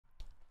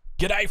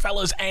G'day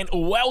fellas and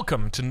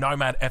welcome to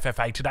Nomad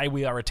FFA. Today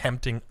we are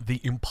attempting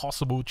the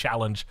impossible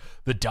challenge,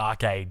 the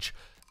Dark Age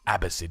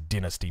Abbasid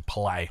Dynasty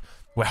play.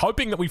 We're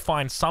hoping that we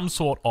find some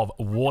sort of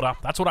water.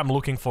 That's what I'm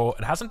looking for.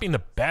 It hasn't been the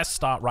best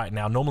start right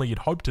now. Normally you'd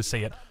hope to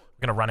see it.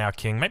 We're going to run our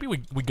king. Maybe we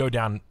go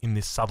down in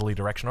this southerly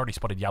direction. Already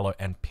spotted yellow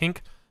and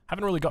pink.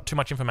 Haven't really got too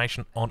much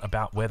information on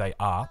about where they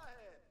are.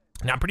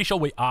 Now I'm pretty sure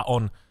we are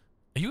on...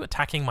 Are you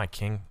attacking my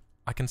king?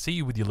 I can see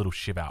you with your little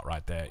shiv out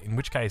right there. In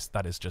which case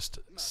that is just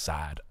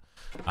sad.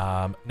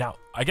 Now,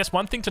 I guess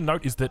one thing to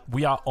note is that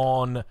we are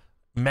on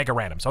mega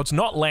random. So it's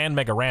not land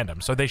mega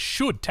random. So there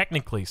should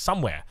technically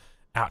somewhere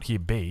out here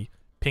be...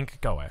 Pink,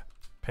 go away.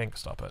 Pink,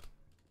 stop it.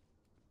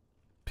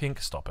 Pink,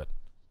 stop it.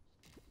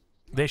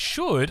 There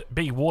should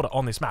be water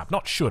on this map.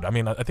 Not should. I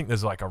mean, I think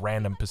there's like a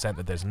random percent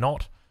that there's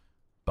not.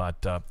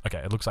 But, okay,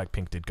 it looks like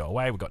pink did go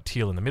away. We've got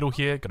teal in the middle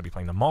here. Got to be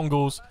playing the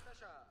Mongols.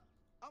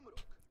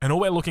 And all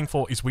we're looking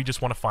for is we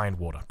just want to find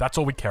water. That's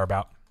all we care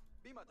about.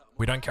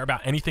 We don't care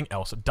about anything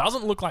else. It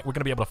doesn't look like we're going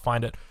to be able to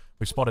find it.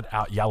 We've spotted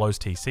out yellow's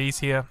TCs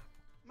here.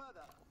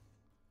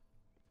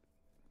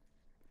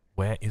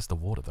 Where is the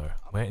water, though?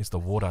 Where is the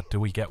water? Do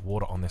we get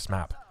water on this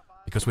map?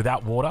 Because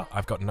without water,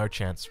 I've got no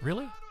chance.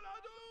 Really?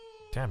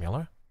 Damn,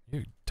 yellow.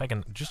 You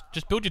taking...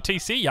 Just build your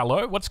TC,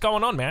 yellow. What's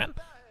going on, man?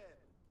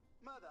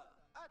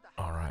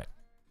 All right.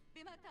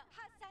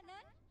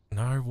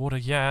 No water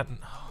yet.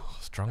 Oh,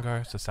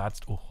 Strongo, it's a sad...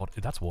 Oh,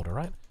 that's water,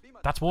 right?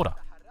 That's water.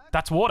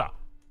 That's water.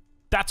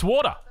 That's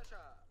water.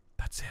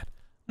 That's it.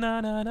 Na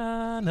na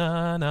na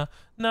na na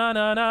na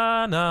na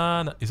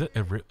na na. Is it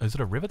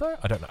a river though?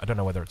 I don't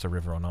know whether it's a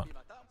river or not.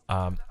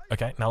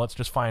 Okay, now let's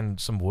just find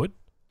some wood.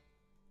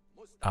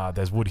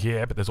 There's wood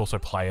here, but there's also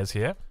players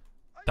here.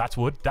 That's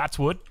wood. That's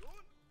wood.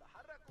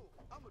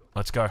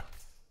 Let's go.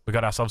 We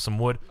got ourselves some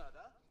wood.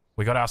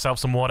 We got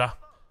ourselves some water.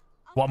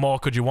 What more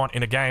could you want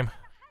in a game?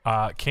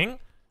 King?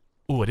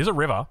 Ooh, it is a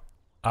river.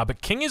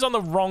 But King is on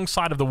the wrong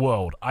side of the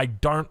world. I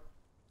don't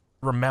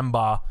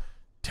remember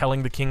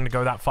telling the king to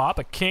go that far.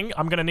 But king,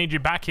 I'm going to need you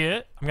back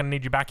here. I'm going to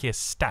need you back here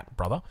stat,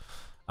 brother.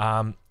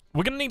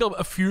 We're going to need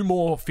a few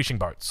more fishing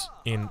boats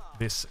in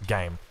this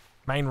game.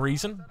 Main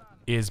reason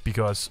is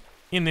because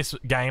in this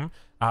game,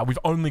 we've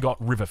only got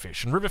river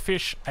fish. And river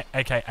fish,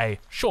 aka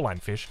shoreline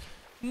fish,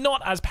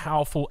 not as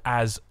powerful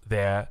as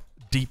their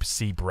deep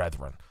sea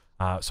brethren.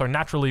 So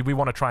naturally, we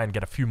want to try and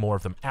get a few more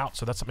of them out.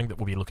 So that's something that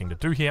we'll be looking to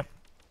do here.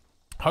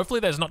 Hopefully,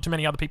 there's not too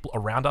many other people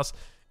around us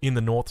in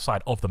the north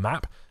side of the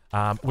map.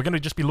 We're going to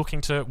just be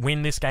looking to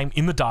win this game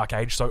in the Dark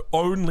Age. So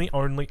only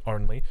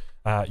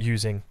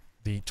using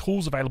the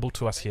tools available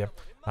to us here.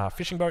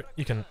 Fishing boat,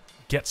 you can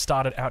get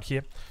started out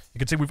here. You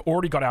can see we've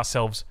already got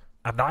ourselves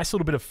a nice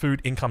little bit of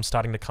food income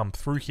starting to come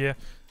through here.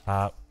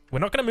 We're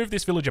not going to move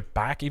this villager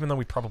back, even though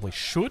we probably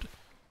should.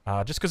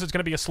 Just because it's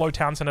going to be a slow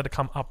town center to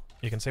come up.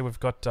 You can see we've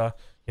got,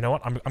 you know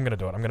what, I'm going to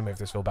do it. I'm going to move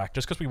this vill back.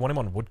 Just because we want him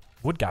on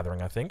wood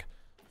gathering, I think,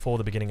 for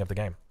the beginning of the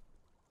game.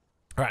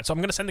 Alright, so I'm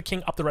going to send the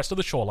king up the rest of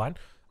the shoreline.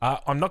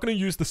 I'm not going to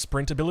use the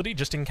sprint ability,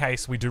 just in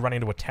case we do run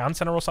into a town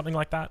center or something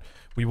like that.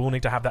 We will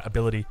need to have that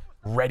ability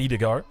ready to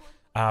go.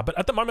 But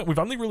at the moment, we've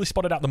only really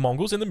spotted out the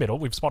Mongols in the middle.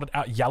 We've spotted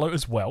out yellow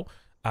as well.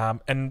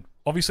 And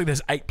obviously,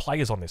 there's 8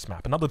 players on this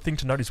map. Another thing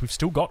to note is we've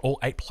still got all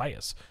 8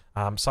 players.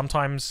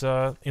 Sometimes,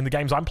 in the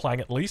games I'm playing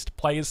at least,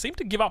 players seem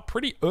to give up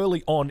pretty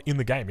early on in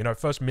the game. You know,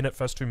 first minute,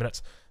 first 2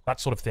 minutes, that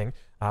sort of thing.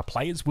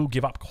 Players will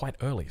give up quite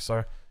early,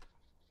 so...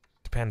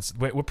 Depends.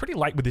 We're pretty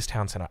late with this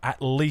town center.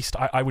 At least,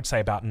 I would say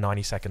about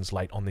 90 seconds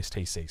late on this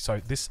TC. So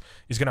this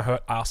is going to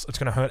hurt us. It's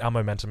going to hurt our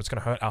momentum. It's going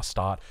to hurt our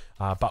start.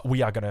 But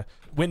we are going to...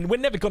 We're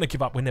never going to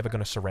give up. We're never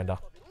going to surrender.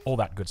 All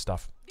that good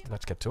stuff.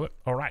 Let's get to it.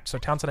 All right. So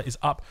town center is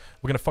up.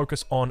 We're going to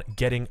focus on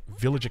getting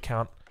villager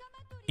count,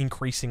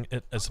 increasing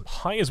it as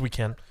high as we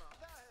can.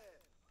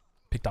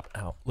 Picked up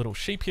our little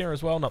sheep here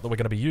as well. Not that we're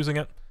going to be using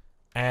it.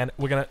 And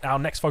our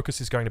next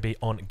focus is going to be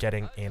on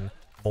getting in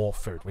more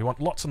food. We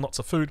want lots and lots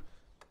of food.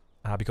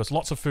 Because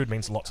lots of food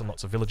means lots and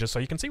lots of villagers. So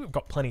you can see we've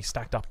got plenty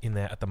stacked up in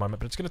there at the moment,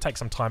 but it's going to take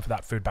some time for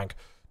that food bank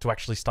to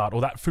actually start, or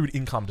that food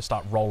income to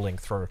start rolling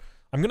through.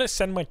 I'm going to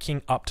send my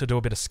king up to do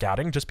a bit of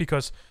scouting, just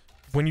because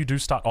when you do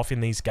start off in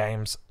these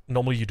games,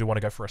 normally you do want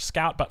to go for a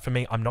scout, but for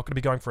me, I'm not going to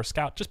be going for a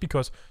scout, just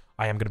because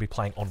I am going to be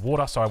playing on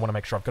water, so I want to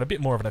make sure I've got a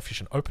bit more of an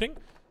efficient opening.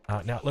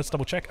 Now, let's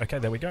double check. Okay,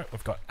 there we go.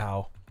 We've got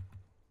our...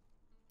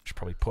 Should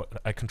probably put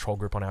a control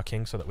group on our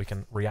king so that we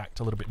can react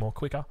a little bit more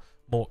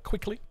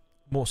quickly,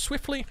 more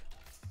swiftly.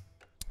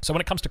 So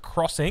when it comes to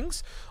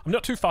crossings, I'm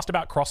not too fussed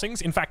about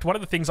crossings. In fact, one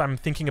of the things I'm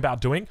thinking about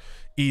doing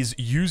is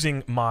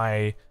using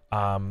my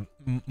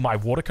my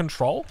water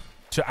control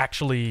to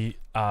actually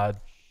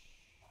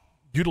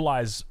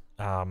utilize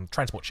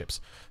transport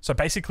ships. So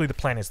basically the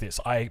plan is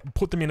this. I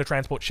put them in a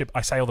transport ship,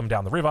 I sail them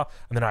down the river,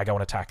 and then I go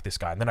and attack this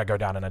guy, and then I go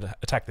down and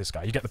attack this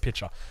guy. You get the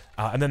picture.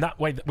 And then that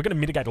way, we're going to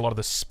mitigate a lot of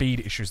the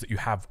speed issues that you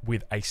have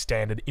with a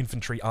standard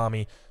infantry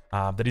army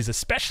that is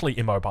especially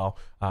immobile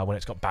when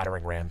it's got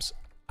battering rams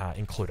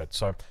included.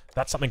 So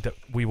that's something that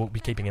we will be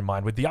keeping in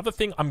mind. With the other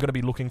thing I'm going to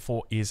be looking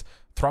for is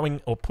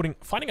finding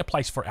a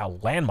place for our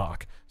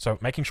landmark. So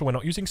making sure we're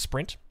not using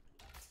sprint.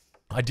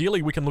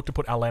 Ideally, we can look to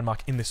put our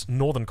landmark in this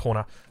northern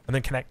corner and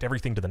then connect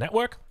everything to the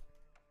network.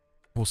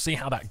 We'll see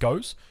how that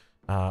goes.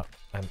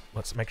 And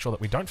let's make sure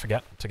that we don't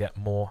forget to get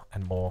more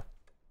and more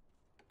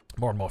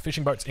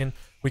fishing boats in.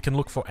 We can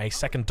look for a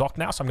second dock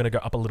now. So I'm going to go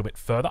up a little bit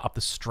further up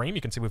the stream.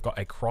 You can see we've got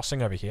a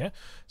crossing over here.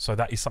 So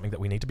that is something that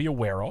we need to be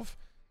aware of.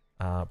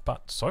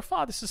 But so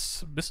far, this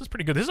is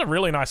pretty good. This is a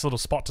really nice little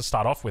spot to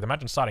start off with.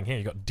 Imagine starting here.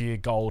 You got deer,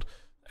 gold,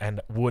 and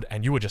wood,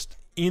 and you were just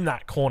in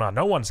that corner.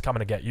 No one's coming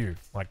to get you.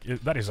 Like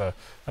that is a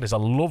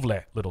lovely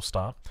little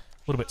start. A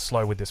little bit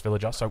slow with this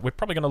villager. So we're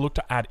probably going to look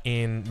to add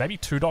in maybe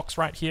 2 docks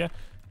right here.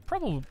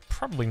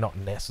 Probably not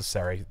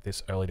necessary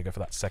this early to go for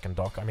that second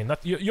dock. I mean,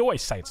 that you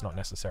always say it's not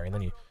necessary, and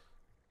then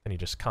you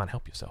just can't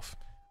help yourself.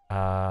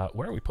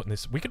 Where are we putting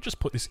this? We could just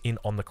put this in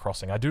on the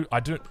crossing. I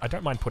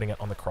don't mind putting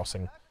it on the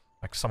crossing,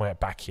 like somewhere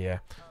back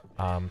here.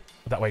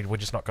 That way we're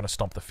just not going to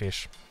stomp the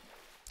fish.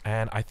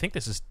 And I think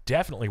this is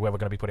definitely where we're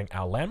going to be putting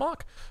our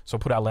landmark. So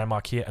we'll put our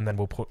landmark here, and then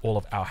we'll put all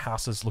of our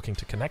houses looking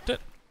to connect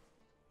it.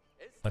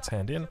 Let's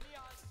hand in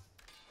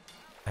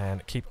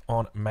and keep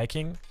on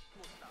making.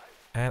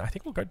 And I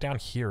think we'll go down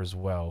here as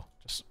well.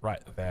 Just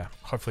right there.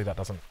 Hopefully that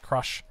doesn't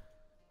crush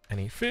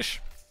any fish.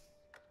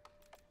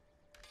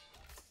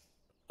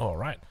 All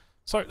right.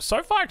 So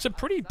far it's a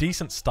pretty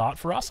decent start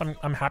for us.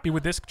 I'm happy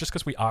with this just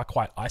because we are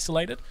quite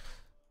isolated.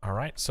 All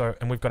right. So,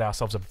 and we've got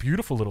ourselves a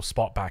beautiful little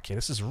spot back here.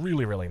 This is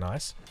really, really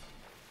nice.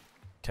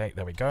 Okay,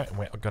 there we go. And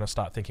we're going to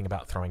start thinking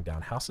about throwing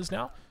down houses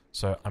now.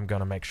 So I'm going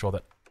to make sure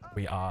that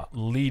we are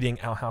leading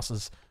our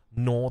houses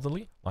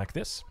northerly like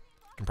this.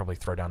 Can probably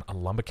throw down a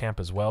lumber camp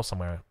as well,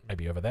 somewhere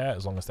maybe over there,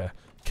 as long as they're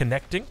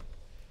connecting.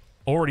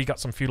 Already got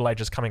some feudal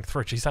ages coming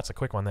through. Geez, that's a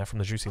quick one there from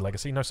the Juicy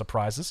Legacy. No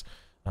surprises.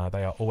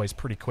 They are always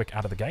pretty quick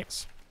out of the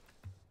gates.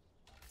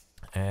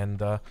 And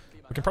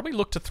we can probably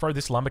look to throw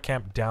this lumber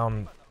camp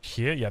down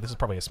here. Yeah, this is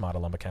probably a smarter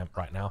lumber camp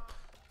right now.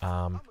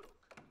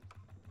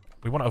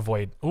 We want to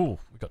avoid... Ooh,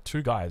 we've got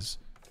 2 guys.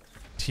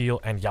 Teal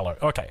and yellow.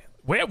 Okay.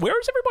 Where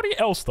is everybody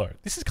else, though?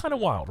 This is kind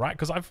of wild, right?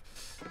 Because I've...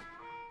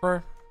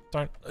 Bro...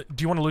 Don't.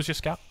 Do you want to lose your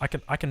scout? I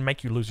can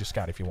make you lose your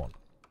scout if you want.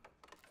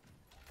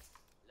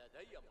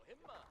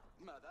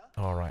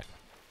 All right.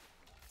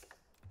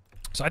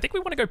 So I think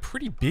we want to go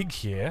pretty big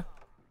here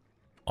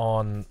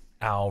on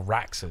our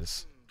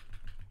Raxes.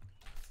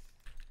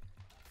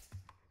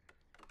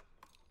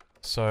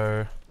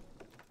 So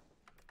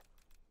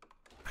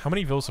how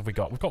many vills have we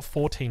got? We've got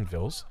 14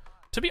 vills.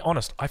 To be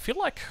honest, I feel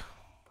like,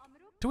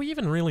 do we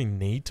even really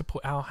need to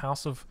put our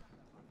House of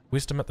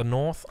Wisdom at the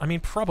north? I mean,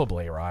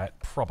 probably, right?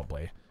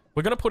 Probably.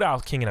 We're going to put our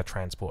king in a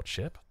transport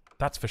ship.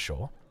 That's for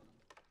sure.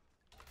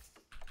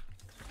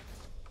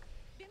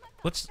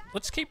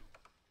 Let's keep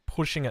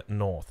pushing it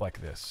north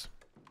like this.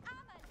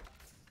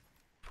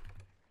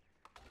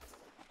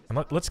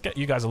 And let's get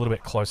you guys a little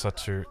bit closer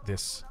to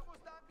this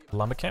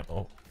lumber camp.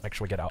 Oh, make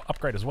sure we get our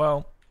upgrade as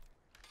well.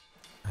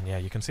 And yeah,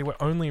 you can see we're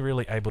only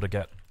really able to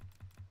get...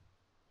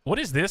 What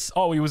is this?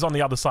 Oh, he was on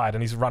the other side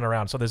and he's run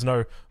around, so there's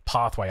no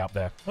pathway up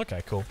there.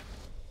 Okay, cool.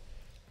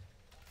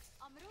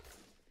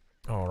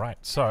 Alright,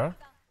 so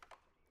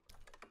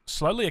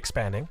slowly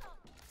expanding.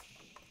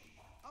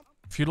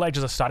 Feudal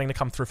ages are starting to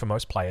come through for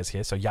most players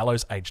here. So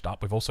yellow's aged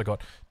up. We've also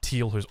got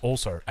teal who's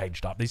also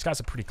aged up. These guys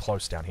are pretty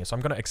close down here. So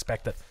I'm going to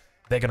expect that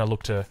they're going to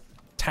look to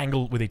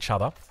tangle with each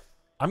other.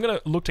 I'm going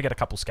to look to get a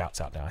couple scouts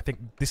out now. I think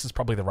this is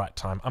probably the right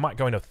time. I might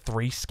go into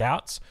 3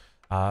 scouts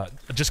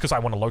just because I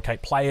want to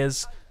locate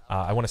players.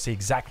 I want to see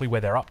exactly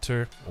where they're up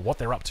to, or what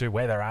they're up to,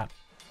 where they're at.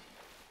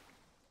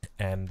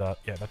 And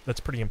yeah, that's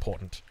pretty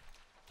important.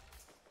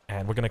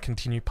 And we're going to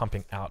continue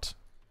pumping out.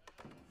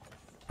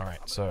 All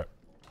right, so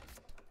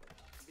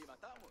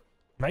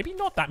maybe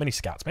not that many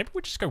scouts. Maybe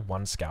we just go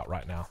 1 scout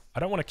right now. I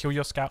don't want to kill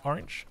your scout,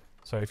 Orange.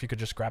 So if you could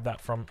just grab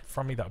that from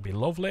me, that would be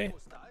lovely.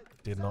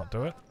 Did not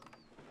do it.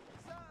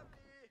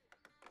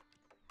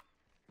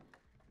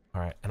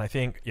 All right, and I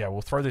think, yeah,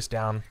 we'll throw this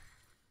down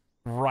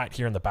right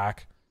here in the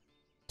back.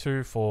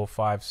 2, 4,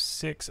 5,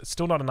 6. It's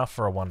still not enough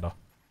for a wonder.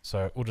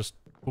 So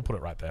we'll put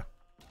it right there.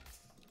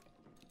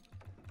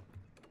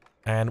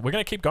 And we're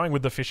going to keep going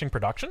with the fishing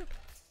production.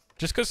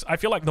 Just because I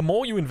feel like the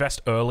more you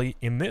invest early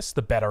in this,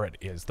 the better it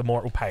is. The more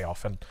it will pay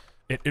off. And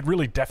it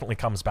really definitely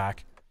comes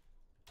back.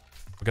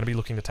 We're going to be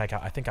looking to take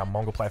out, I think, our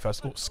Mongol player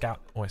first. Oh,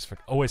 scout.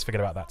 Always forget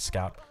about that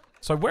scout.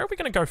 So where are we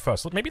going to go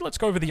first? Maybe let's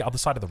go over the other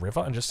side of the river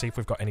and just see if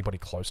we've got anybody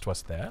close to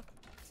us there.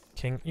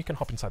 King, you can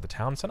hop inside the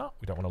town center.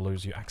 We don't want to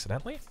lose you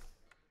accidentally.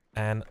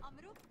 And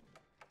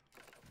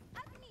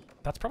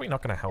that's probably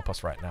not going to help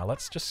us right now.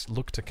 Let's just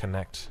look to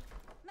connect.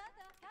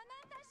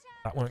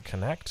 That won't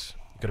connect.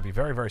 You've got to be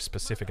very, very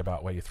specific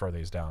about where you throw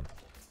these down.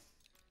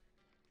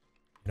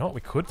 You know what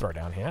we could throw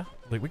down here?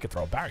 We could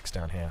throw a barracks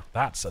down here.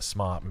 That's a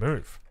smart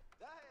move.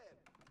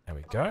 There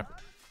we go.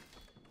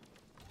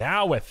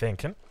 Now we're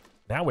thinking.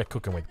 Now we're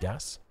cooking with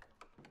gas.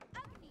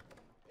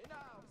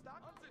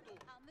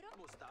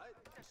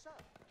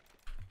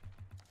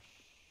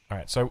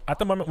 Alright, so at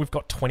the moment we've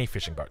got 20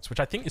 fishing boats, which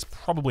I think is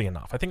probably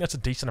enough. I think that's a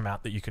decent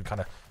amount that you could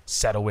kind of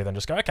settle with and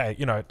just go, okay,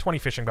 you know, 20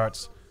 fishing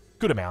boats,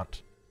 good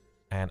amount.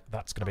 And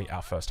that's going to be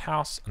our first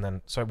house. And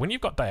then, so when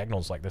you've got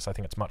diagonals like this, I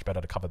think it's much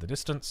better to cover the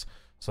distance.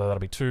 So that'll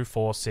be 2,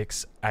 4,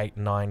 6, 8,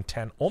 9,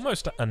 10.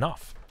 Almost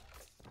enough.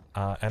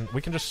 And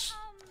we can just...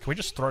 Can we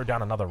just throw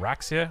down another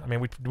racks here? I mean,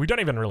 we don't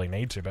even really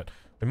need to, but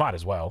we might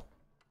as well.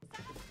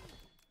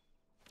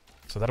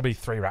 So that'll be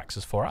 3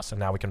 racks for us. And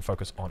now we can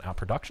focus on our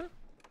production.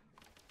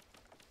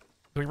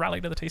 Do we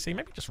rally to the TC?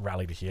 Maybe just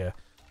rally to here.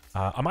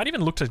 I might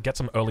even look to get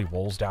some early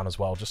walls down as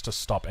well, just to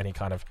stop any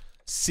kind of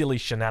silly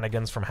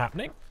shenanigans from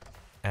happening.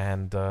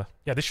 And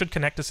yeah, this should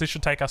connect us. This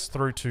should take us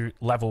through to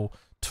level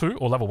 2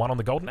 or level 1 on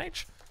the Golden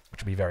Age,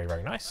 which would be very,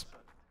 very nice.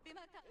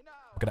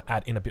 We're going to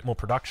add in a bit more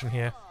production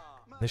here.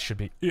 This should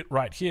be it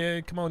right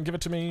here. Come on, give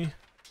it to me.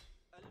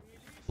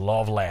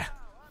 Lovely.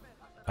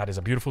 That is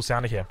a beautiful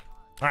sound to hear.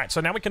 All right,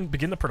 so now we can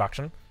begin the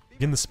production,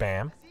 begin the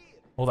spam,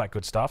 all that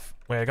good stuff.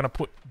 We're going to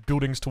put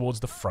buildings towards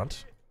the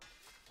front.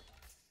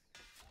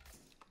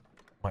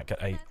 Might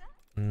get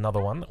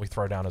another one that we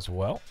throw down as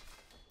well.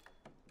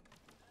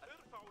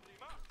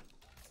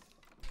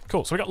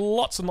 Cool, so we got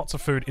lots and lots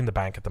of food in the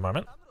bank at the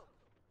moment.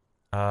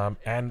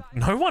 And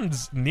no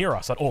one's near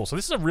us at all. So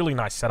this is a really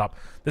nice setup.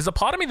 There's a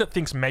part of me that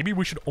thinks maybe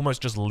we should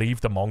almost just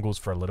leave the Mongols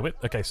for a little bit.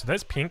 Okay, so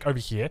there's Pink over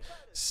here.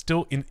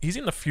 He's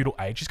in the feudal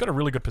age. He's got a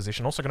really good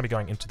position. Also going to be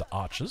going into the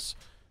archers.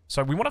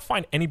 So we want to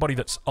find anybody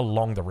that's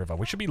along the river.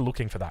 We should be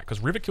looking for that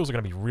because river kills are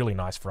going to be really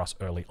nice for us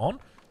early on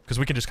because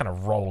we can just kind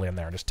of roll in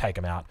there and just take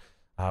them out.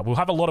 We'll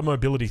have a lot of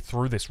mobility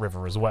through this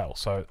river as well.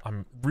 So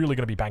I'm really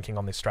going to be banking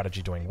on this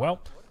strategy doing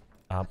well.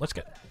 Let's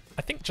get,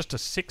 I think, just a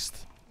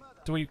 6th.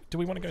 Do we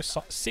want to go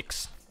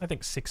 6? I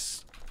think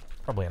 6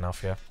 probably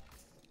enough, yeah.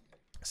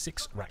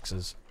 6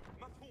 Raxes.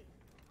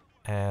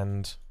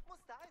 And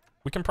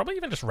we can probably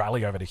even just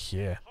rally over to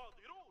here.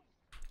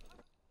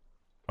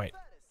 Wait.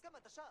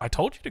 I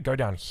told you to go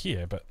down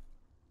here, but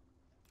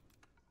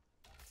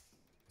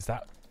is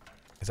that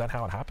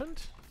how it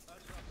happened?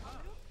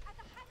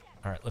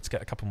 All right, let's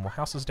get a couple more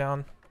houses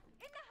down.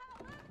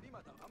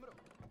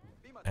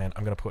 And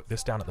I'm going to put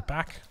this down at the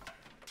back.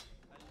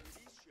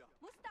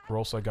 We're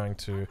also going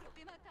to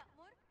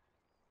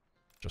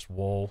just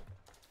wall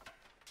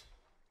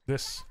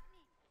this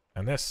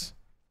and this.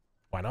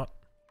 Why not?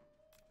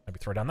 Maybe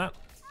throw down that.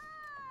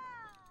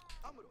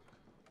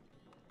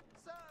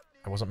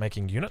 I wasn't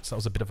making units. That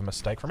was a bit of a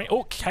mistake for me.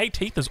 Oh,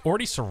 K-Teeth has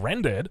already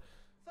surrendered.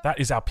 That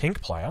is our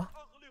pink player.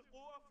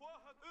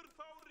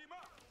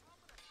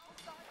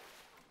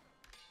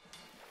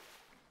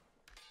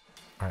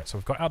 Alright, so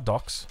we've got our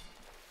docks.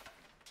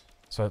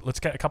 So let's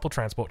get a couple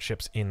transport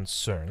ships in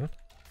soon.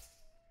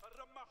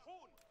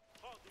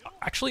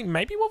 Actually,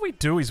 maybe what we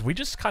do is we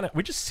just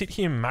sit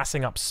here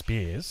massing up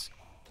spears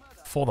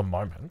for the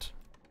moment.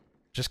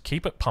 Just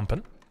keep it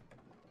pumping.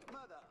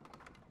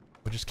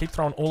 We'll just keep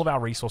throwing all of our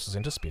resources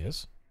into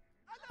spears.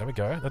 There we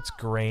go. That's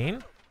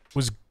green.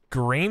 Was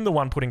green the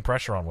one putting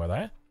pressure on, were they?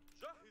 I'm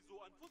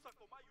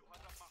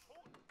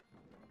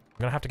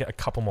going to have to get a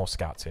couple more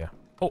scouts here.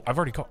 Oh, I've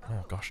already got...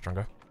 Oh, gosh,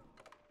 Drongo.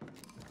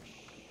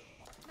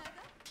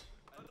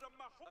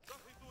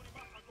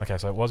 Okay,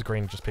 so it was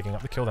green just picking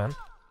up the kill then.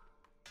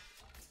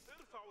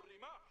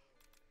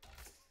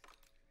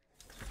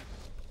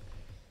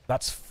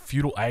 That's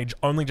feudal age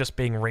only just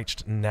being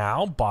reached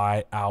now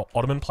by our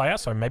Ottoman player.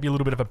 So maybe a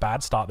little bit of a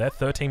bad start there.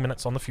 13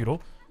 minutes on the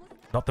feudal.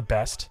 Not the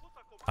best.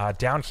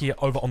 Down here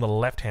over on the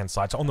left-hand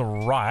side. So on the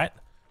right,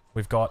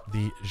 we've got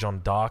the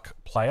Jeanne d'Arc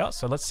player.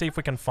 So let's see if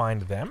we can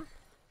find them.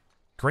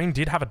 Green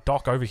did have a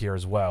dock over here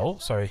as well.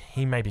 So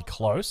he may be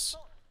close.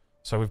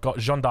 So we've got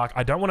Jeanne d'Arc.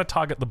 I don't want to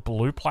target the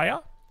blue player.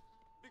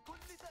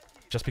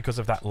 Just because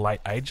of that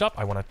late age up.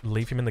 I want to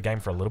leave him in the game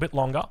for a little bit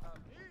longer.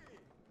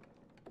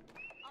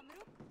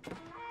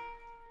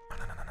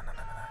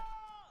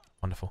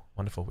 Wonderful,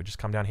 wonderful. We just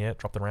come down here,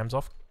 drop the rams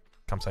off.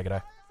 Come say good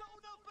day.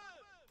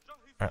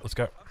 Alright, let's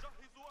go.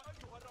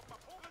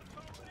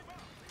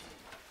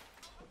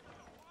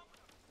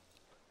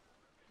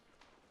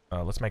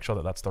 Let's make sure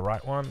that that's the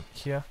right one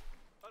here.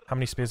 How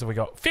many spears have we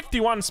got?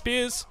 51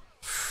 spears!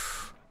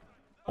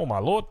 Oh my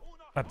lord.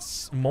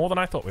 That's more than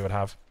I thought we would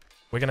have.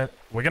 We're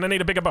gonna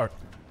need a bigger boat.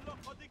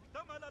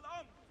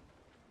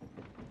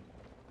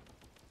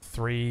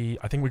 3...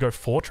 I think we go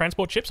 4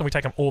 transport ships and we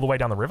take them all the way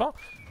down the river.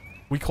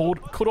 We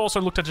could also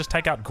look to just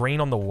take out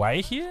green on the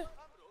way here.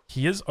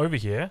 He is over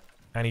here,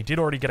 and he did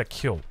already get a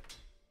kill.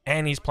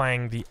 And he's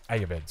playing the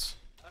Ayyubids.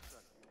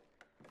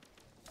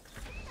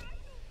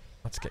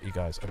 Let's get you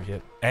guys over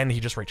here. And he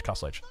just reached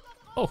Castle Edge.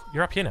 Oh,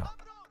 you're up here now.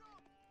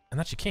 And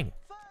that's your king.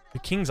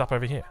 Your king's up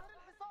over here.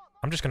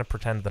 I'm just going to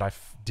pretend that I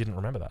didn't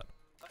remember that.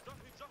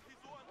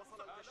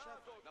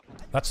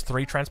 That's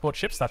 3 transport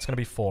ships. That's going to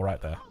be 4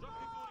 right there.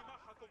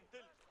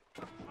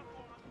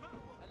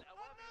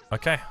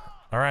 Okay.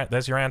 All right,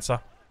 there's your answer.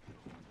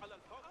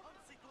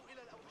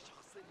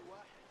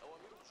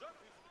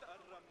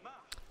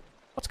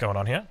 What's going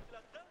on here?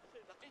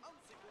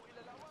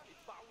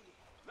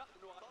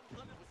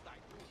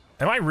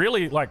 Am I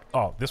really like...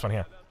 Oh, this one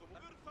here.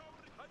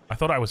 I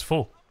thought I was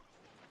full.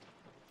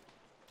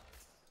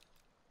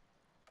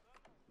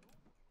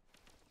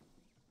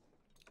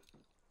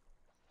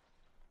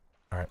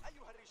 All right.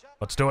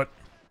 Let's do it.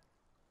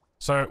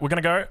 So we're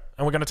going to go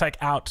and we're going to take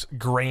out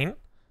green.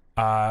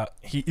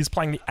 He is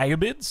playing the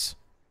Ayyubids.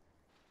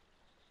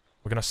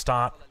 We're going to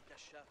start...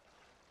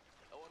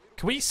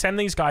 Can we send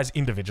these guys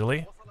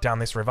individually down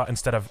this river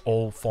instead of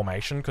all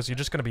formation? Because you're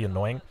just going to be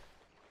annoying.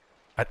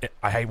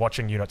 I hate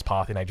watching units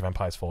path in Age of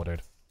Empires 4,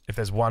 dude. If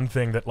there's one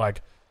thing that,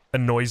 like,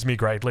 annoys me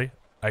greatly,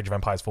 Age of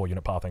Empires 4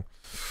 unit pathing.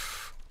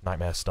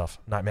 Nightmare stuff.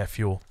 Nightmare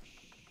fuel.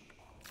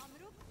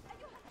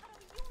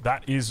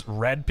 That is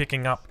red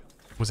picking up...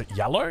 Was it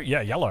yellow?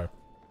 Yeah, yellow.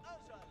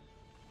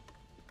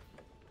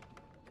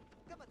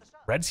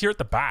 Red's here at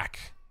the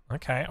back.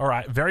 Okay,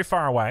 alright. Very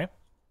far away.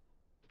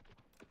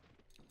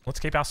 Let's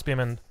keep our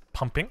spearmen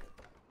pumping.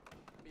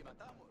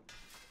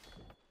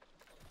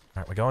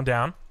 Alright, we're going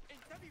down.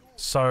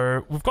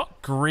 So, we've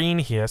got green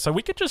here. So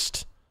we could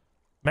just...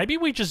 Maybe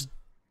we just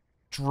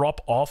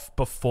drop off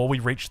before we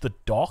reach the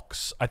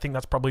docks. I think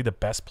that's probably the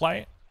best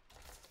play.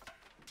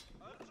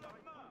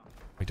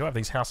 We do have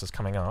these houses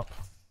coming up.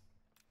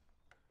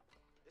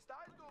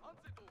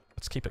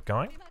 Let's keep it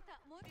going.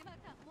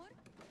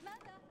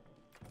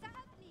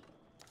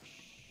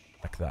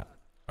 Like that.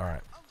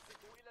 Alright.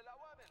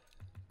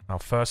 Our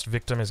first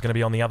victim is going to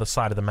be on the other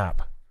side of the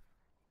map.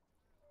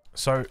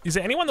 So, is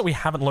there anyone that we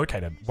haven't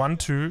located? 1,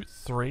 2,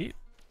 3.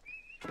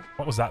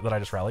 What was that I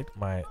just rallied?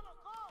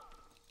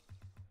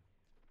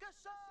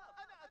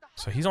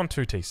 So he's on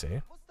 2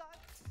 TC.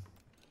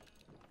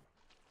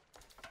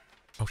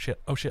 Oh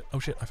shit, oh shit, oh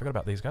shit. I forgot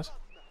about these guys.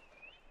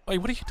 Wait,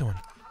 what are you doing?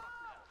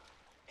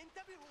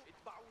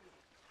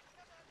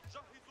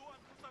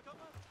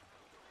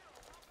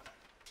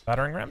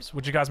 Battering rams?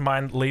 Would you guys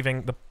mind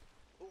leaving the...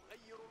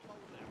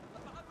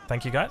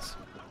 Thank you, guys.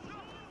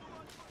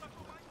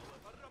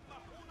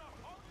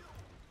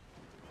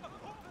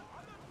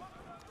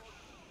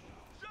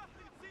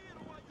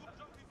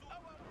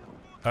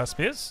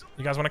 Spears?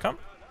 You guys want to come?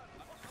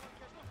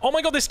 Oh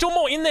my god, there's still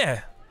more in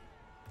there!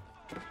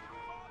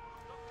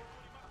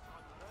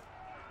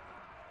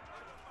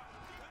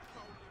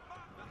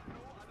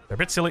 They're a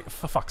bit silly.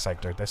 For fuck's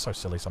sake, dude. They're so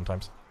silly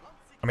sometimes.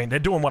 I mean, they're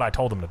doing what I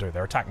told them to do.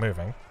 They're attack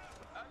moving.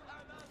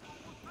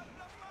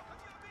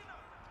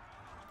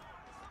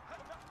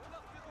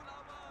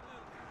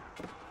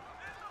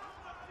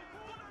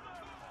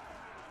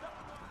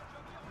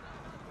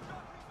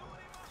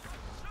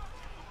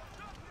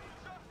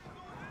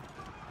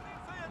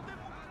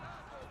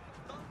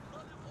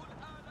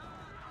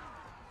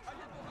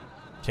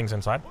 King's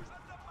inside.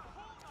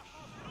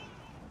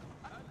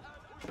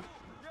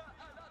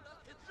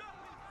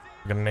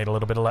 We're gonna need a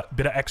little bit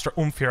of extra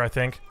oomph here, I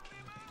think.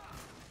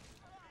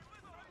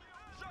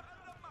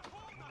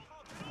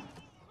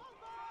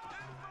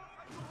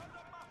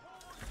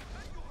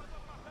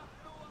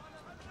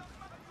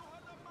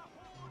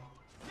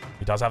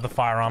 He does have the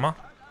fire armor.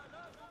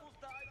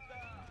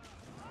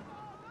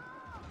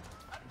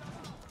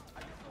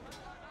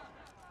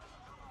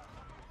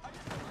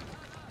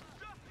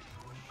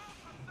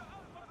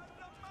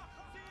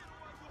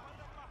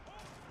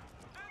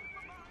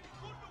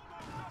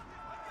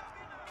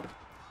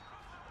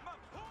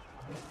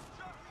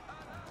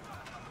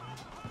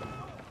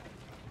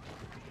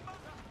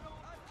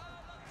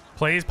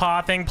 Please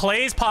pathing,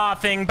 please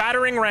pathing,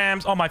 battering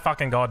rams. Oh my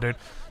fucking god, dude.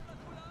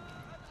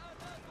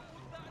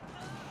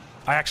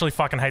 I actually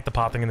fucking hate the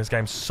pathing in this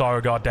game so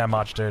goddamn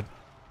much, dude.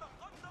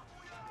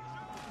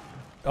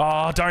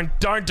 Oh,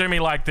 don't do me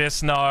like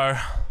this, no. I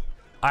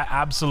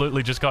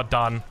absolutely just got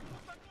done.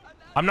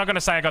 I'm not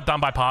gonna say I got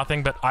done by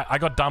pathing, but I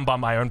got done by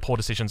my own poor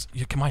decisions.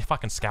 Can my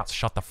fucking scouts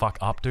shut the fuck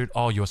up, dude?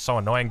 Oh, you're so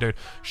annoying, dude.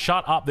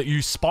 Shut up that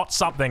you spot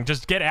something.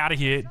 Just get out of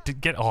here.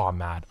 Oh, I'm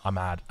mad. I'm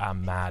mad.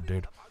 I'm mad,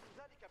 dude.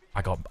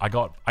 I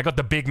got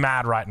the big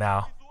mad right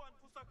now.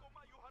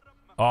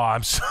 Oh,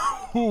 I'm so...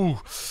 Ooh.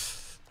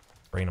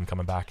 Green, I'm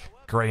coming back.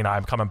 Green,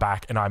 I'm coming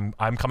back, and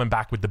I'm coming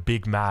back with the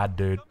big mad,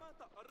 dude.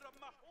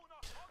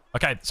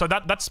 Okay, so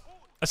that's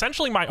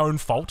essentially my own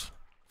fault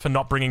for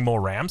not bringing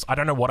more rams. I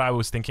don't know what I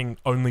was thinking,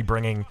 only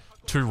bringing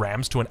 2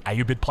 rams to an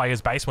Ayyubid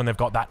player's base when they've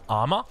got that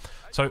armor.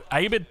 So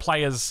Ayyubid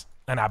players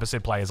and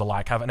Abbasid players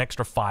alike have an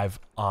extra 5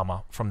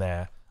 armor from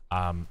their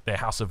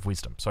House of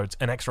Wisdom. So it's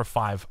an extra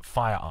 5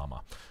 fire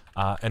armor.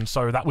 And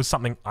so that was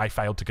something I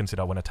failed to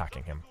consider when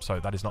attacking him. So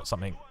that is not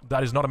something...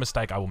 That is not a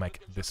mistake I will make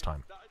this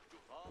time.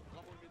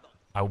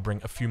 I will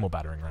bring a few more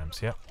battering rams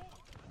here.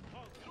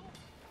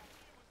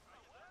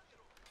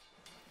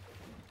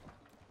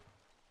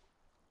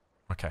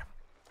 Okay.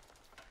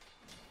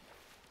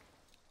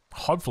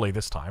 Hopefully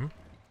this time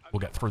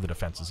we'll get through the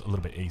defenses a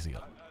little bit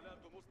easier.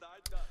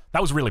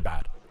 That was really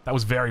bad. That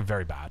was very,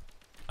 very bad.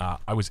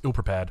 I was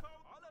ill-prepared.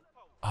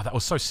 Oh, that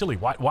was so silly.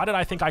 Why did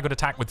I think I could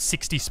attack with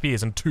 60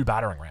 spears and 2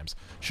 battering rams?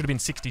 Should have been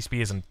 60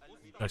 spears and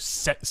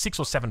 6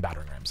 or 7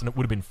 battering rams, and it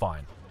would have been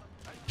fine.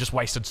 Just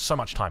wasted so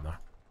much time, though.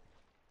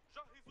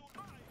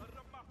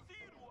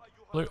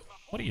 Blue,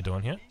 what are you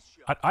doing here?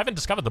 I haven't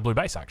discovered the blue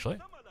base, actually.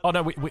 Oh,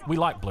 no, we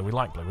like blue. We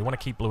like blue. We want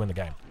to keep blue in the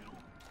game.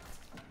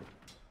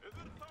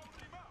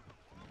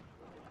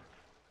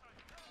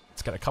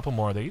 Let's get a couple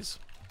more of these.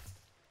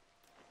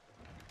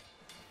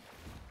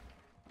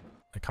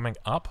 They're coming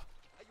up.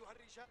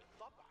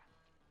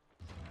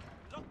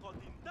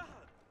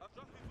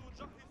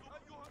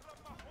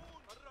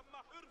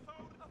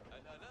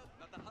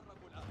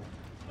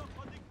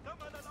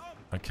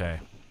 Okay.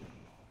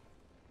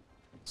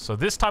 So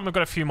this time we've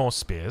got a few more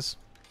spears.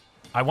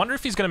 I wonder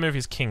if he's going to move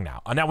his king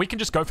now. Now we can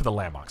just go for the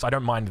landmarks. I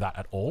don't mind that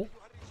at all.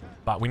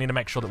 But we need to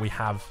make sure that we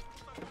have...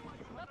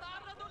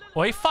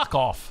 Well, fuck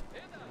off.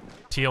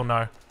 Teal,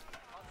 no.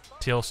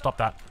 Teal, stop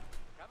that.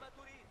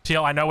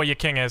 Teal, I know where your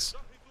king is.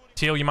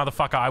 Teal, you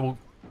motherfucker, I will...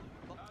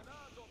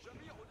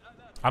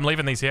 I'm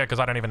leaving these here because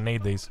I don't even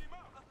need these.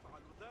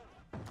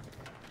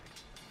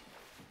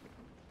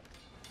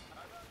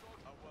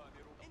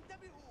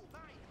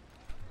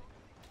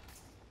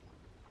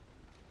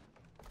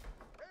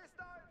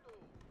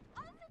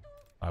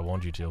 I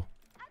warned you, Teal.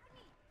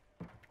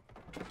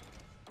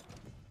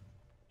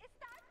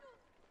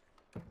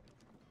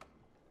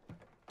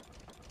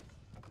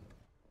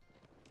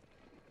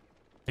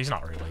 He's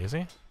not really, is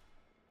he?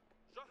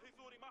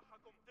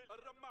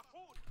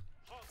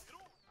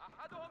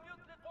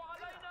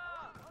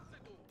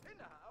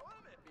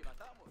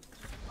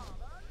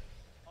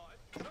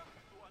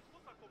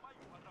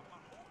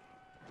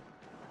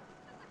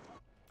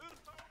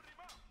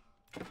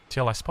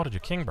 Teal, I spotted your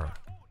king, bro.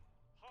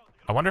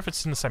 I wonder if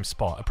it's in the same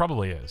spot. It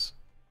probably is.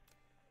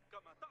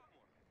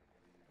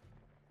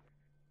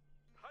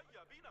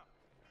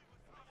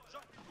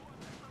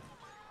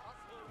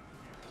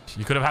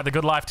 You could have had the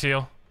good life,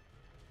 Teal.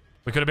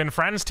 We could have been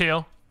friends,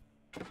 Teal.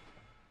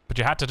 But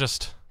you had to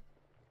just...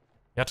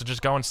 You had to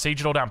just go and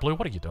siege it all down. Blue,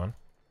 what are you doing?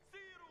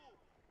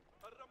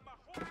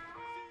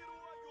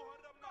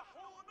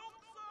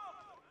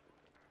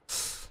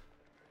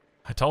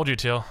 I told you,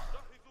 Teal.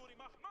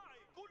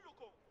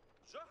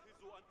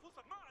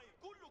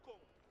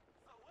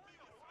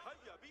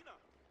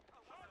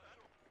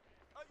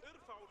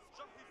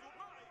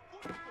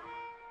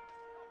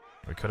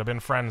 We could have been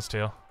friends,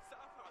 Teal.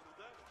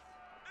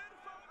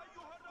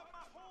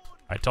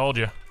 I told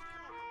you.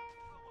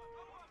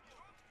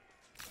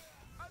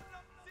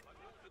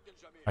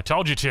 I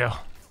told you, Teal.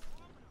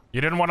 You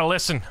didn't want to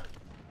listen.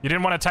 You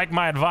didn't want to take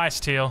my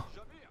advice, Teal.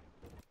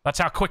 That's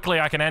how quickly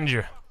I can end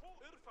you.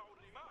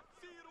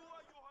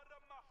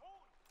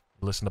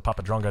 Listen to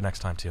Papa Drongo next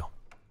time, Teal.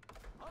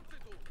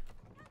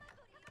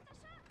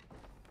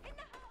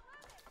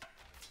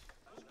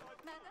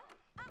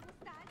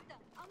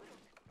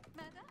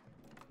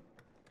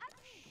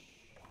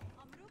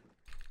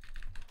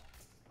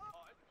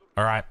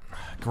 Alright.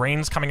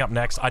 Green's coming up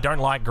next. I don't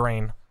like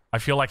Green. I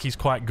feel like he's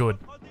quite good.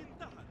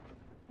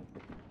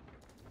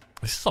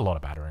 This is a lot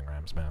of battering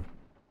rams, man.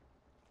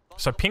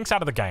 So Pink's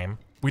out of the game.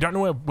 We don't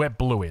know where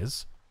Blue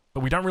is, but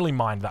we don't really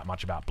mind that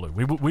much about Blue.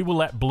 We will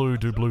let Blue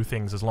do Blue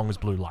things as long as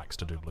Blue likes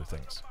to do Blue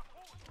things.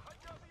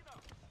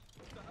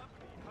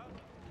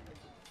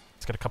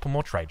 Let's get a couple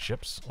more trade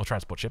ships, or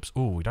transport ships.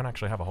 Ooh, we don't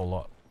actually have a whole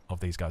lot of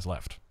these guys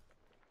left.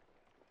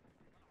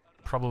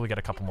 Probably get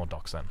a couple more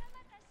docks then.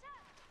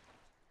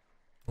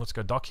 Let's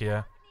go dock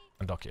here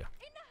and dock here.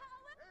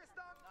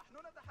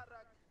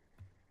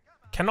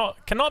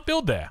 Cannot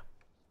build there.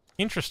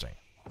 Interesting.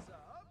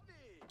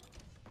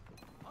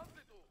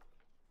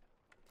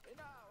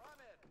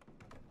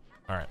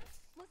 Alright.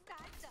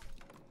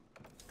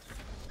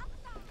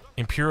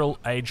 Imperial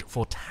Age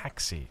for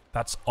Taxi.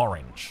 That's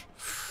orange.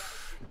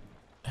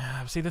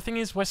 See, the thing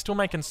is, we're still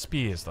making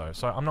spears, though,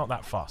 so I'm not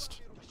that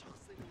fussed.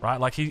 Right?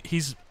 Like,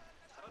 he's...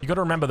 You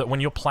gotta remember that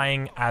when you're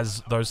playing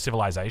as those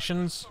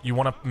civilizations, you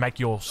want to make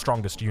your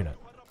strongest unit.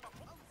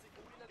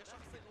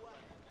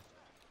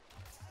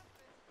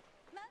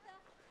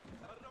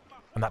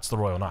 And that's the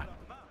Royal Knight.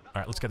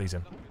 Alright, let's get these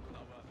in.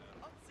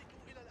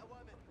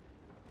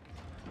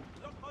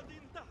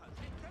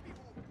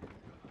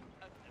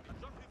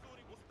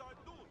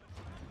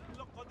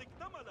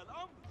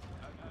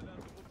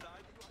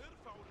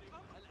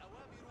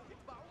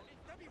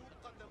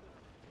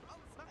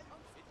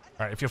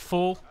 Alright, if you're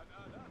full,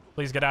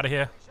 please get out of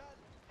here.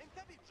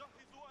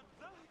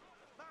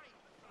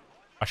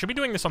 I should be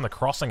doing this on the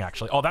crossing,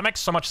 actually. Oh, that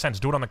makes so much sense.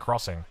 Do it on the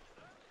crossing.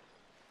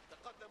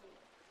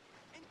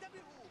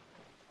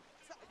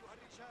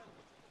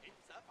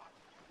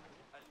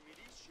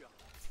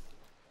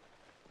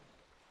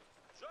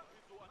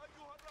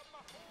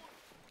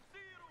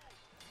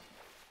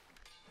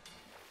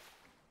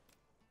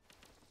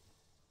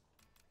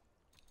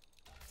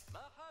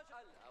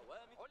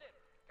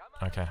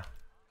 Okay.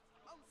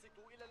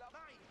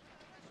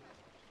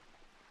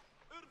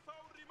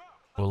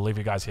 We'll leave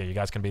you guys here. You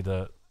guys can be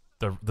the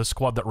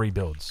squad that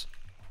rebuilds.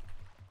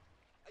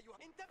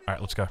 Alright,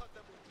 let's go.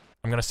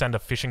 I'm going to send a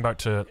fishing boat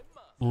to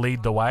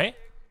lead the way.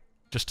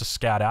 Just to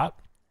scout out.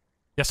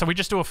 Yeah, so we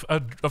just do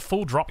a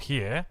full drop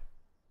here.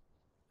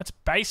 That's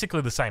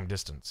basically the same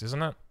distance,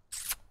 isn't it?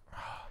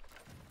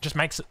 Just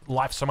makes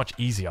life so much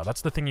easier.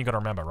 That's the thing you got to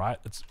remember, right?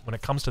 It's when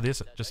it comes to this,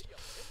 it just...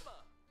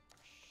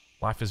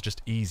 Life is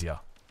just easier.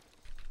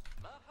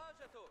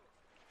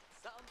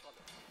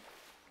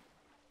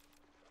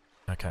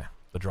 Okay,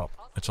 the drop.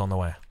 It's on the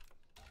way.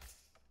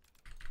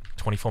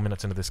 24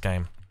 minutes into this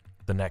game.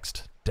 The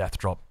next death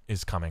drop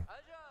is coming.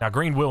 Now,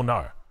 green will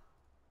know.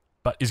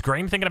 But is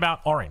green thinking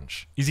about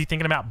orange? Is he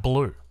thinking about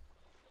blue?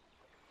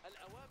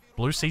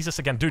 Blue sees us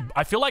again. Dude,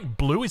 I feel like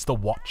blue is the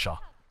watcher.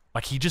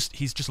 Like, he's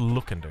just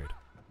looking, dude.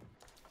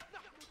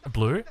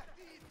 Blue?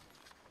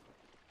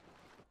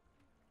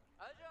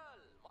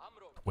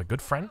 We're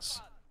good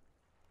friends.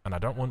 And I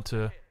don't want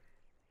to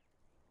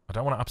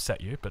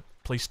upset you, but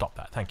please stop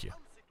that. Thank you.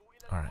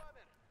 Alright.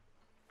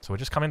 So we're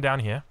just coming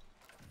down here.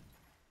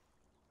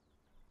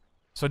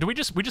 So do we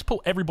just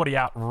pull everybody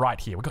out right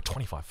here? We got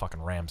 25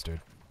 fucking rams,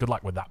 dude. Good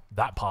luck with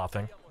that path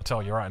thing. I'll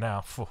tell you right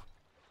now. Phew.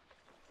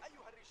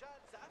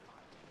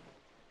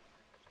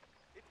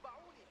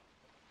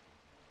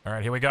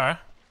 Alright, here we go.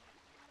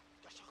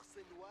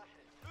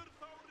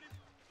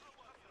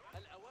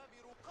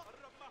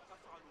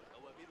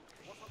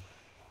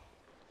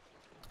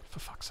 For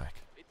fuck's sake.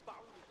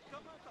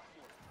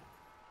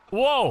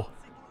 Whoa!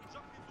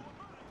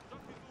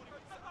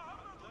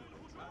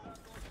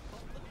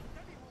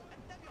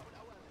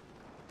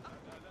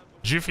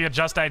 Jufia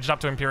just aged up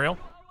to Imperial.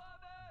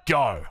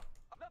 Go!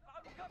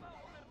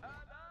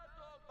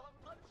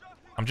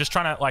 I'm just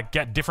trying to, like,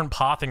 get different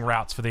pathing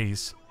routes for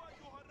these.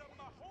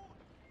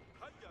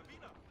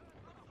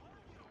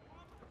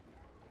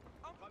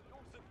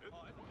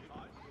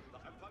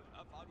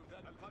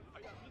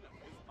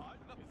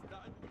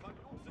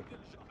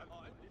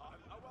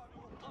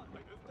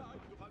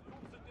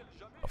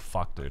 Oh,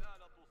 fuck, dude.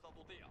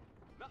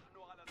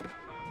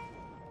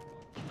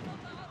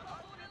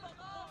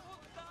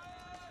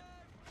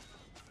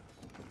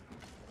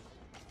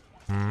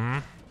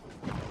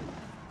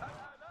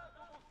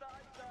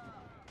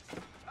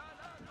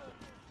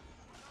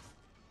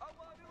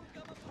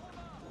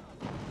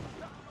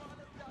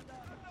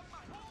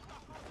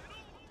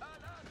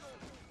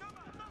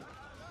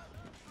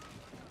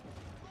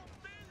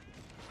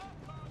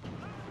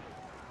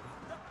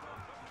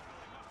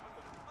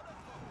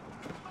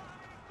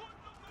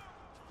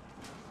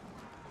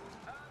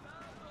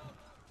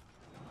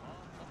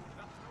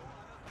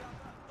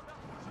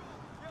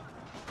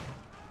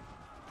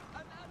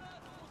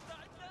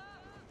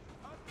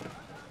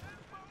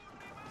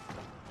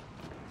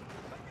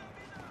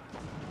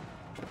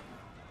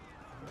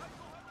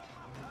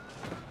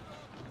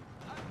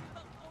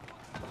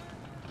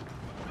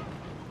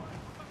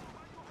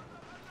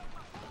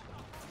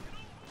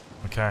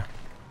 Okay.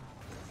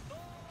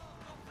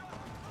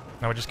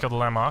 Now we just kill the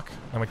landmark,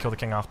 and we kill the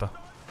king after.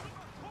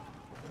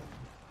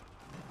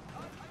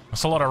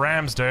 That's a lot of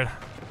rams, dude.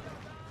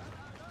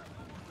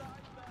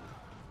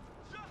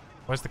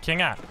 Where's the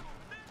king at?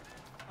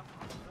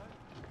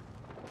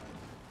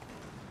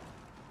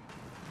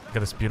 Look at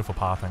this beautiful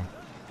pathing.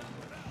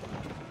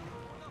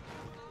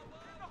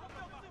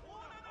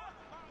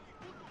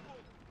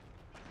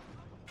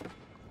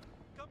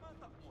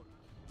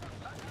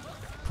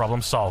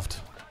 Problem solved.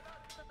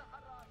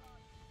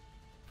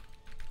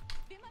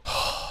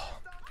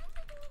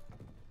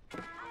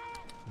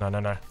 No, no,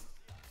 no.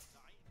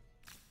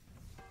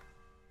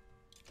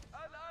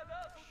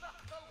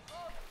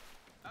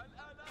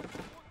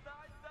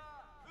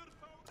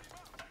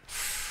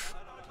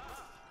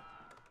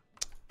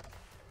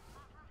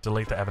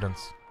 Delete the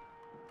evidence.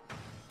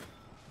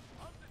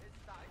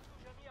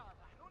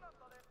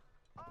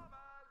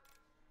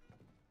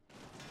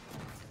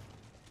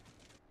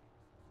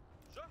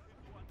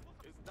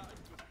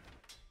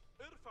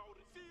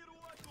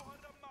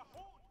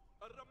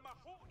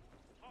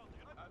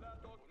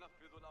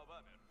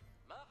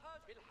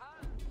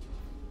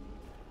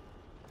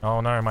 Oh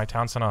no, my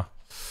town center.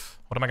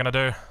 What am I gonna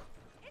do?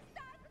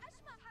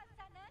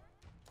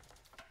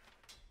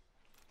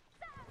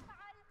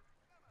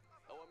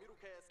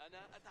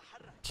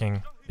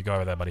 King, you go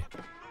over there, buddy.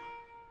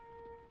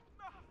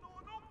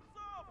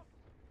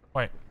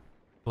 Wait,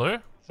 Blue?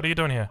 What are you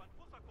doing here?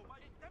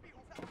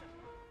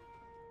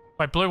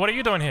 Wait, Blue, what are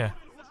you doing here?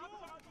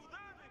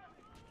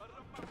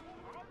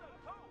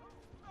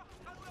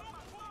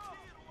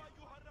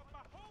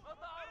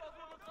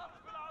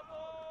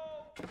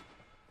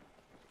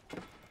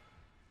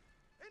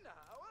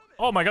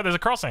 Oh my god, there's a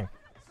crossing.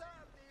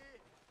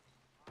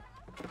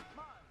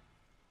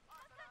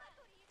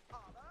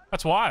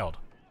 That's wild.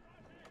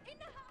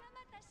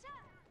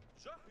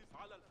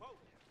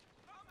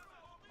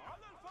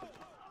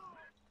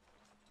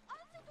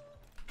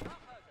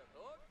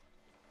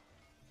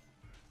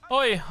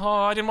 Oi, oh,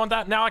 I didn't want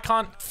that. Now I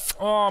can't.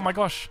 Oh my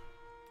gosh.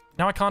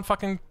 Now I can't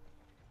fucking.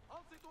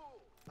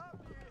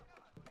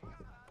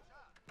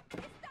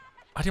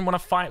 I didn't want to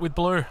fight with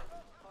Blue.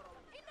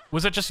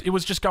 Was it just, it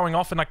was just going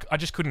off and like, I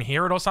just couldn't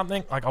hear it or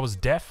something? Like I was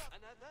deaf?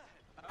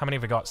 How many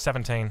have we got?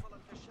 17.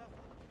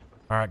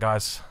 Alright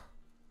guys.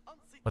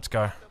 Let's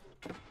go.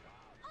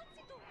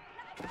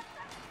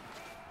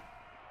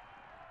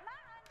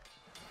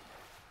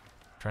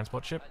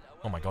 Transport ship?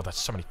 Oh my god, that's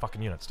so many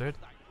fucking units, dude.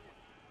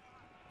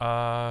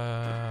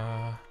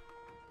 I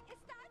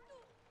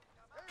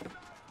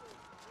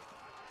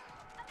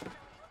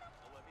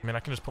mean,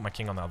 I can just put my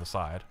king on the other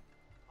side.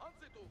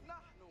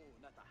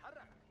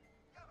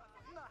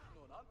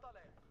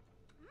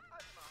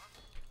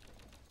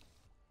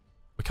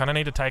 kind of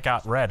need to take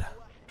out red.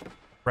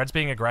 Red's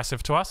being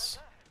aggressive to us.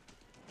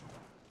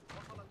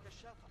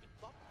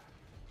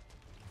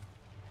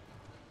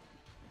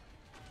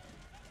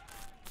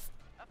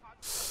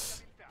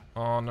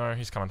 Oh no,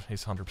 he's coming.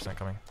 He's 100%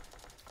 coming.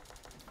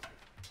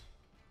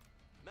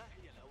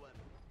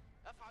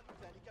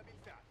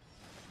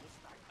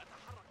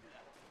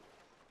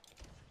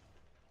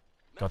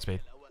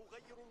 Godspeed.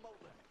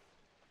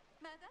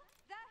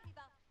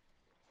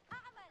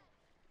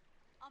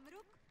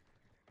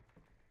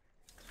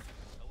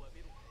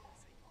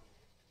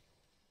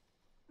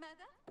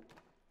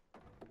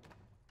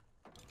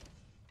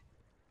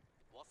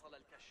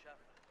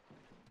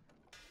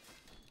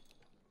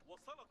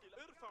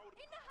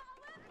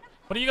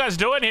 What are you guys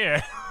doing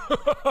here?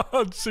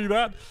 See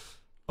that?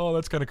 Oh,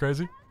 that's kind of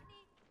crazy.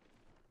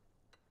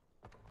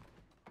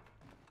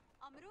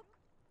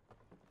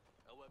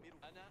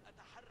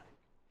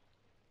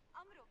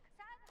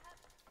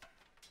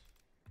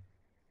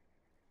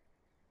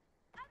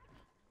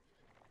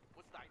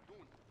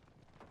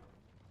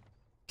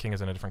 King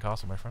is in a different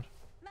castle, my friend.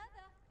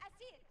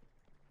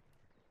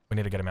 We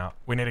need to get him out.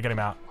 We need to get him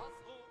out.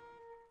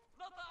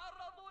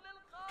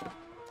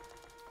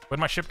 Where'd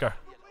my ship go?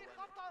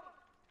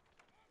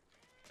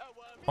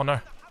 Oh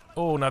no.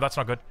 Oh no, that's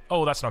not good.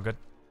 Oh, that's not good.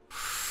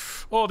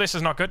 Oh, this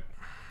is not good.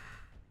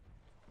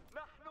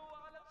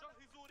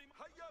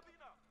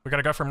 We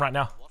gotta go for him right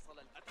now.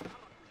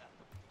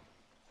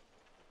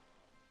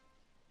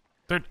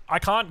 Dude, I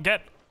can't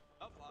get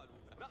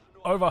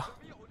over.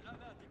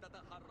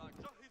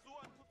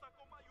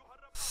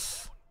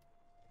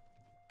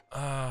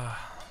 Oh,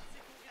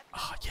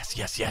 yes,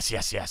 yes, yes,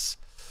 yes, yes.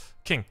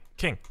 King,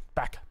 king,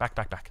 back, back,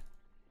 back, back.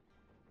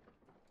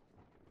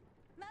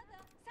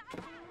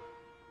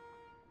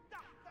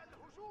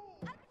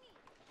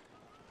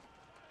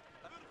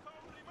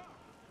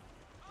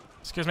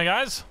 Excuse me,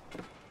 guys.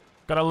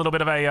 Got a little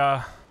bit of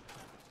a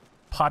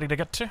party to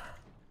get to.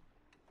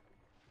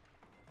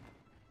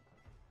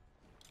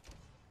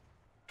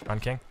 Run,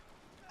 king.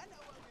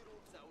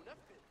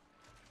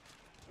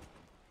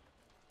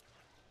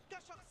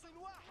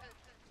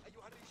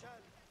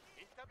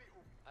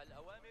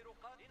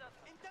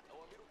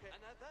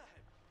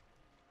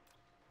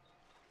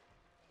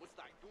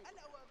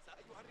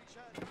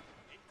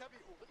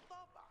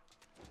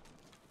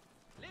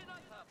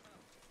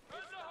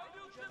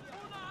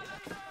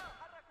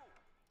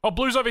 Oh,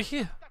 blue's over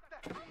here.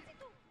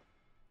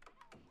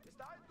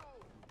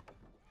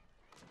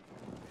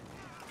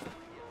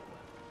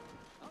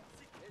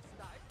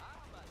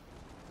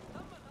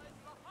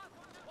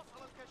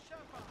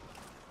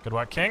 Good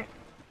work, king.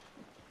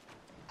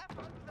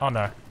 Oh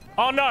no.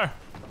 Oh no.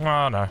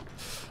 Oh no.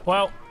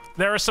 Well,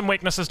 there are some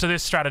weaknesses to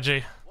this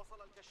strategy.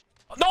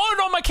 No,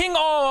 not my king.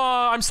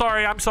 Oh, I'm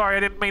sorry. I'm sorry. I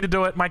didn't mean to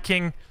do it. My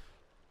king.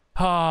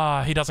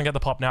 Ah, he doesn't get the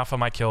pop now for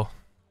my kill.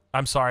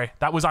 I'm sorry.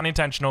 That was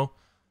unintentional.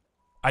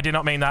 I did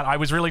not mean that. I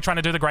was really trying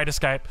to do the Great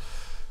Escape.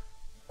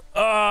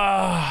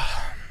 I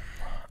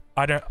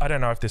don't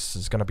know if this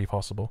is going to be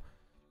possible.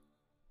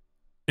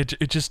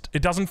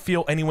 It doesn't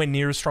feel anywhere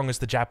near as strong as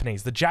the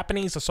Japanese. The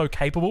Japanese are so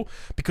capable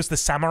because the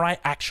samurai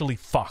actually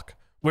fuck.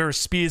 Whereas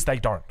spears, they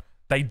don't.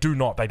 They do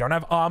not. They don't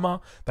have armor.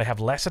 They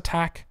have less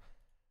attack.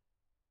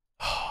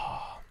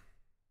 I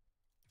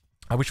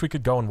wish we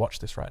could go and watch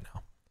this right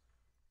now.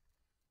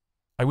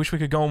 I wish we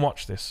could go and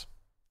watch this.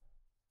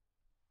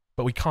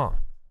 But we can't.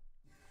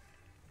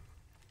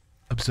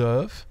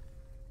 Observe.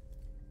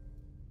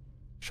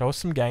 Show us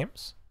some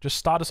games. Just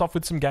start us off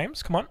with some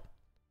games. Come on.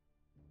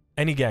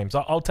 Any games.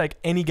 I'll take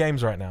any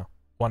games right now.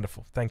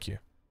 Wonderful. Thank you.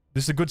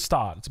 This is a good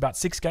start. It's about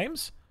 6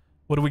 games.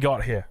 What do we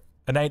got here?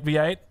 An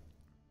 8v8?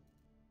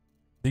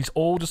 These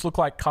all just look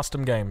like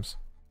custom games.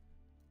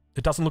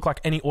 It doesn't look like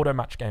any auto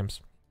match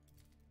games.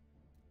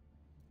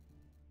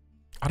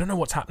 I don't know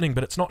what's happening,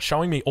 but it's not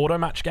showing me auto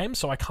match games,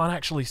 so I can't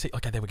actually see.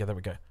 Okay, there we go. There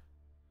we go.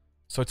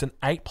 So it's an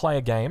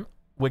 8-player game.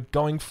 We're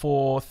going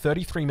for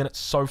 33 minutes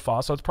so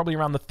far, so it's probably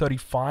around the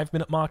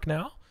 35-minute mark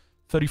now.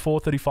 34,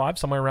 35,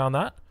 somewhere around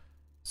that.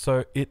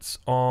 So it's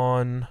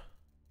on...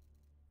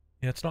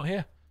 Yeah, it's not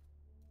here.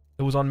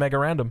 It was on Mega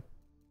Random.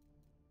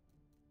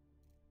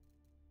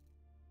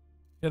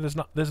 Yeah,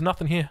 there's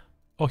nothing here.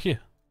 Oh, here.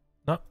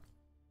 No.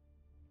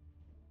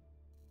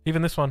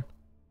 Even this one.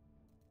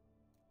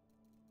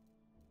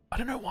 I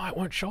don't know why it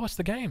won't show us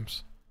the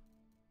games.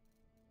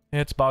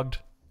 Yeah, it's bugged.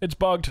 It's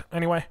bugged.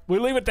 Anyway,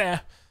 we'll leave it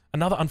there.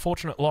 Another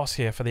unfortunate loss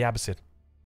here for the Abbasid.